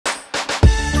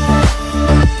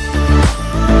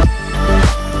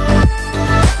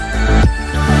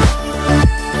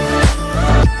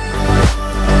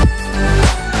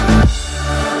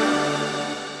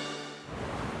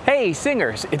Hey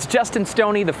singers, it's Justin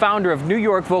Stoney, the founder of New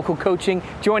York Vocal Coaching,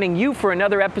 joining you for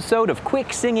another episode of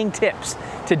Quick Singing Tips.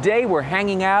 Today we're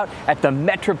hanging out at the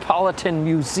Metropolitan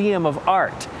Museum of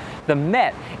Art. The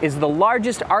Met is the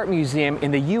largest art museum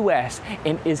in the U.S.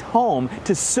 and is home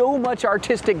to so much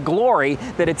artistic glory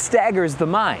that it staggers the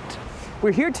mind.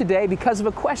 We're here today because of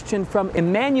a question from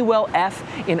Emmanuel F.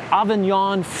 in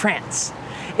Avignon, France.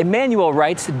 Emmanuel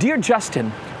writes, "Dear Justin,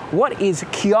 what is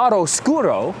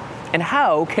chiaroscuro and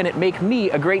how can it make me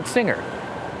a great singer?"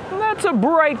 That's a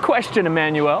bright question,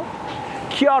 Emmanuel.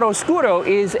 Chiaroscuro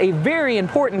is a very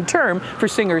important term for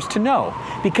singers to know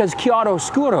because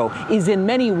chiaroscuro is in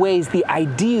many ways the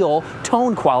ideal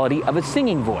tone quality of a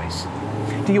singing voice.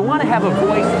 Do you want to have a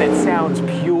voice that sounds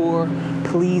pure,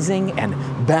 pleasing, and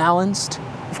balanced?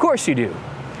 Of course you do.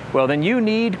 Well, then you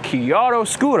need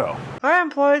chiaroscuro. I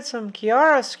employed some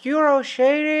chiaroscuro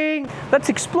shading. Let's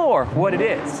explore what it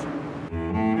is.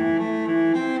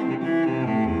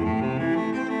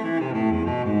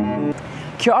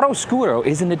 Chiaroscuro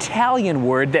is an Italian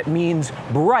word that means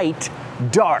bright,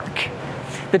 dark.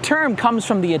 The term comes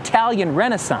from the Italian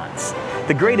Renaissance.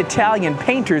 The great Italian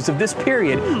painters of this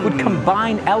period would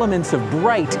combine elements of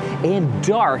bright and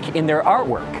dark in their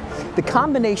artwork. The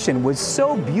combination was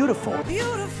so beautiful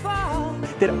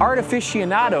that art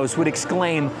aficionados would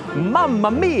exclaim, "Mamma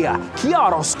mia,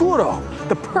 chiaroscuro,"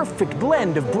 the perfect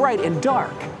blend of bright and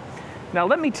dark. Now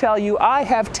let me tell you, I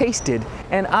have tasted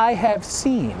and I have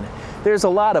seen. There's a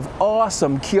lot of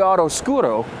awesome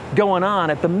chiaroscuro going on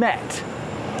at the Met.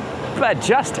 But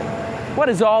Justin, what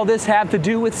does all this have to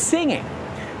do with singing?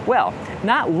 Well,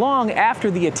 not long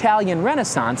after the Italian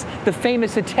Renaissance, the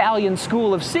famous Italian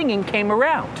school of singing came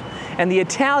around. And the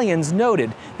Italians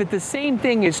noted that the same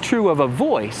thing is true of a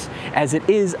voice as it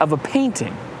is of a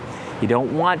painting. You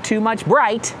don't want too much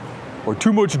bright or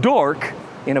too much dark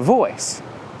in a voice.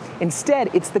 Instead,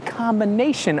 it's the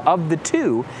combination of the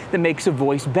two that makes a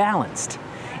voice balanced.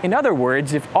 In other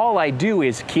words, if all I do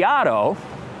is chiaro,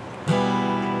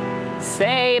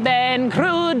 sei ben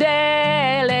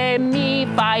crudele mi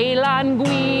fai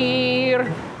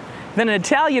languir, then an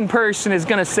Italian person is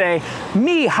going to say,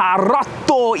 mi ha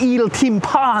rotto il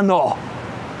timpano.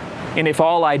 And if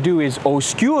all I do is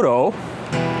oscuro,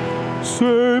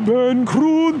 sei ben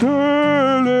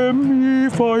crudele mi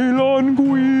fai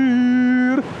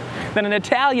languir, then an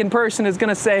Italian person is going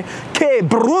to say, che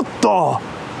brutto.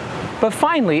 But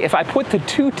finally, if I put the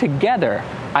two together,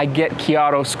 I get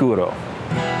chiaroscuro.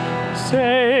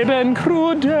 Sei ben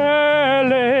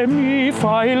crudele mi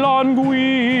fai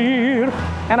languir.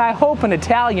 And I hope an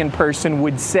Italian person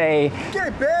would say, Che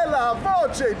bella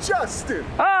voce, Justin!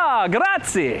 Ah,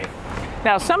 grazie.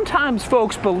 Now, sometimes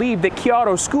folks believe that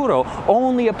chiaroscuro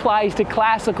only applies to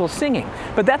classical singing,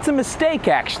 but that's a mistake,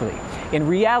 actually. In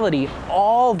reality,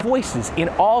 all voices in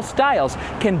all styles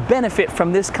can benefit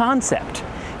from this concept.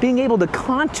 Being able to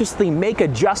consciously make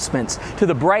adjustments to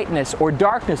the brightness or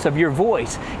darkness of your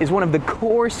voice is one of the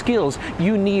core skills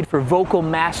you need for vocal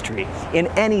mastery in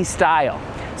any style.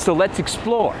 So let's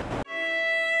explore.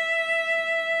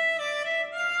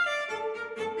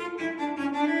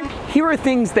 Here are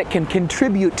things that can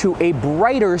contribute to a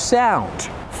brighter sound: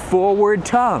 forward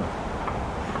tongue,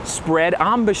 spread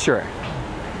embouchure,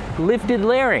 lifted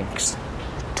larynx,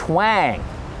 twang,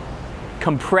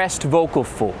 compressed vocal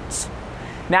folds.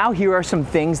 Now here are some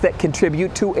things that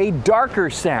contribute to a darker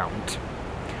sound: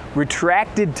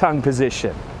 retracted tongue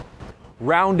position,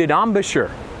 rounded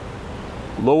embouchure,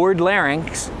 lowered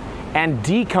larynx, and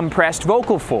decompressed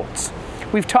vocal folds.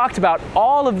 We've talked about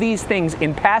all of these things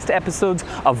in past episodes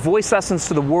of Voice Lessons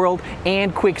to the World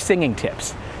and Quick Singing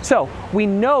Tips. So we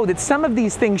know that some of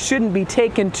these things shouldn't be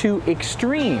taken to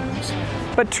extremes.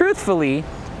 But truthfully,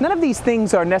 none of these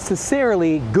things are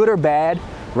necessarily good or bad,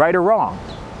 right or wrong.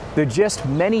 They're just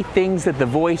many things that the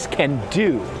voice can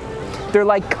do. They're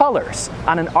like colors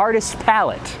on an artist's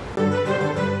palette.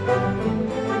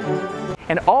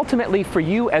 And ultimately for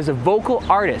you as a vocal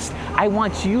artist, I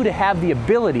want you to have the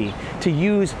ability to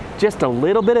use just a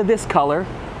little bit of this color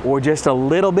or just a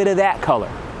little bit of that color.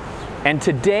 And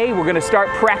today we're going to start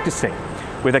practicing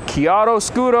with a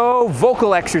chiaroscuro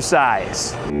vocal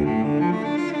exercise.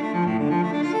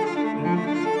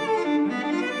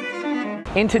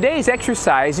 In today's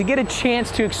exercise, you get a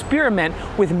chance to experiment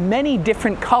with many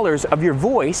different colors of your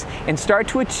voice and start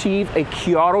to achieve a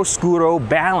chiaroscuro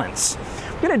balance.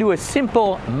 We're going to do a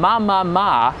simple ma ma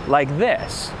ma like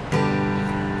this.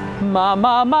 Ma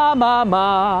ma ma ma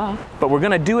ma. But we're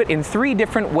going to do it in 3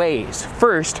 different ways.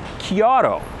 First,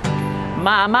 chiaro.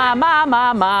 Ma ma ma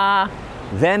ma ma.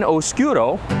 Then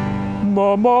oscuro.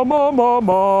 Ma ma ma ma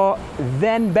ma.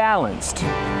 Then balanced.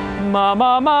 ma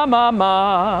ma ma ma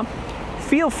ma.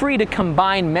 Feel free to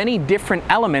combine many different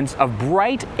elements of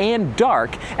bright and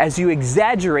dark as you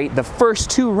exaggerate the first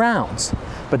 2 rounds.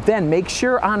 But then make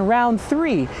sure on round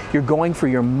 3 you're going for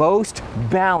your most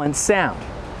balanced sound.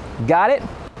 Got it?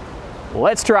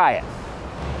 Let's try it.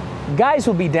 Guys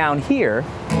will be down here,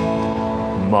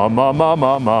 ma ma ma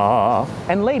ma ma,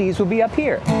 and ladies will be up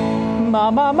here,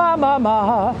 ma ma ma ma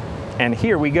ma. And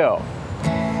here we go,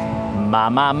 ma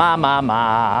ma ma ma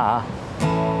ma,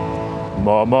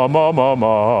 ma ma ma ma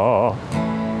ma,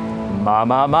 ma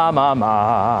ma ma ma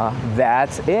ma.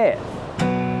 That's it.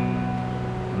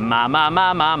 Ma ma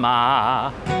ma ma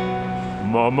ma,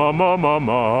 ma ma ma ma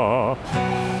ma,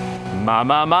 ma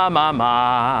ma ma ma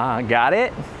ma. Got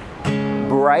it?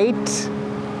 Bright,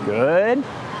 good.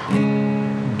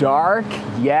 Dark,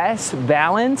 yes,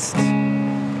 balanced.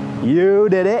 You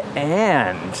did it.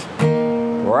 And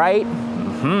bright,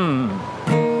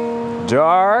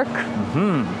 dark,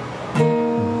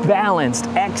 balanced,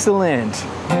 excellent.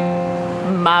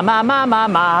 Ma ma ma ma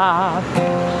ma,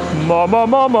 ma ma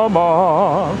ma ma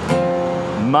ma,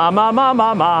 ma ma ma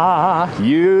ma ma.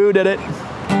 You did it.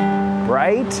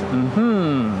 Bright,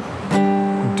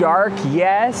 dark,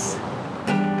 yes.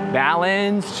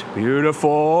 Balanced,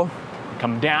 beautiful.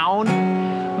 Come down.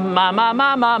 Ma ma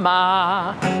ma ma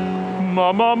ma,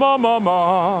 ma ma ma ma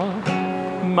ma,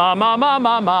 ma ma ma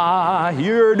ma ma.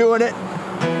 You're doing it.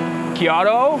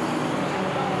 Chiaroscuro.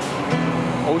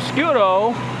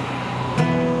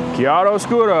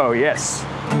 Chiaroscuro, yes.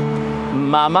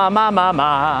 Ma ma ma ma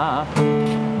ma,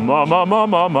 ma ma ma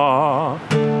ma ma,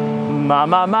 ma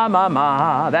ma ma ma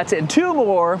ma. That's it. 2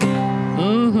 more.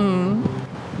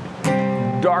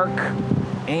 Dark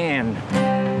and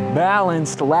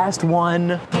balanced. Last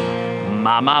one.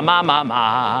 Ma ma ma ma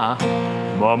ma,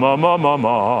 ma ma ma ma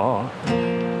ma,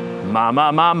 ma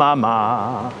ma ma ma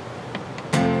ma.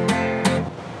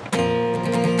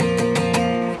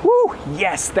 Woo!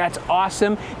 Yes, that's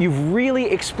awesome. You've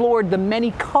really explored the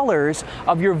many colors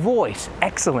of your voice.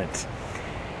 Excellent.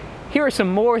 Here are some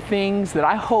more things that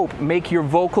I hope make your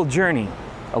vocal journey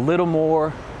a little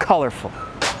more colorful.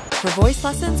 For voice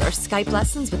lessons or Skype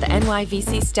lessons with the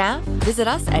NYVC staff, visit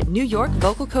us at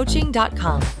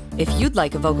NewYorkVocalCoaching.com. If you'd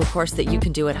like a vocal course that you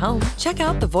can do at home, check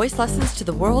out the Voice Lessons to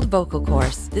the World vocal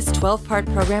course. This 12-part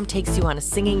program takes you on a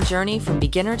singing journey from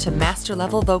beginner to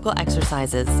master-level vocal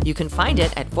exercises. You can find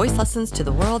it at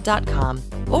voicelessonstotheworld.com.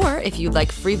 Or if you'd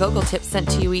like free vocal tips sent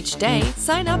to you each day,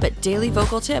 sign up at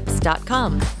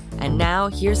dailyvocaltips.com. And now,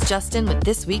 here's Justin with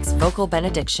this week's Vocal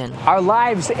Benediction. Our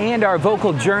lives and our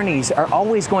vocal journeys are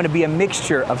always going to be a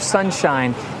mixture of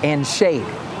sunshine and shade.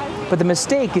 But the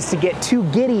mistake is to get too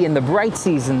giddy in the bright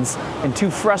seasons and too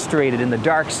frustrated in the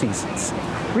dark seasons.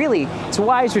 Really, it's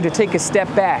wiser to take a step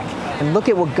back and look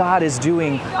at what God is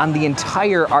doing on the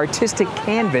entire artistic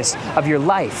canvas of your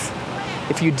life.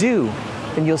 If you do,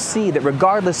 then you'll see that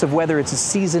regardless of whether it's a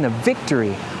season of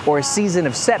victory or a season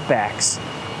of setbacks,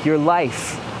 your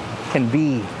life can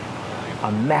be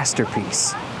a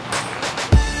masterpiece.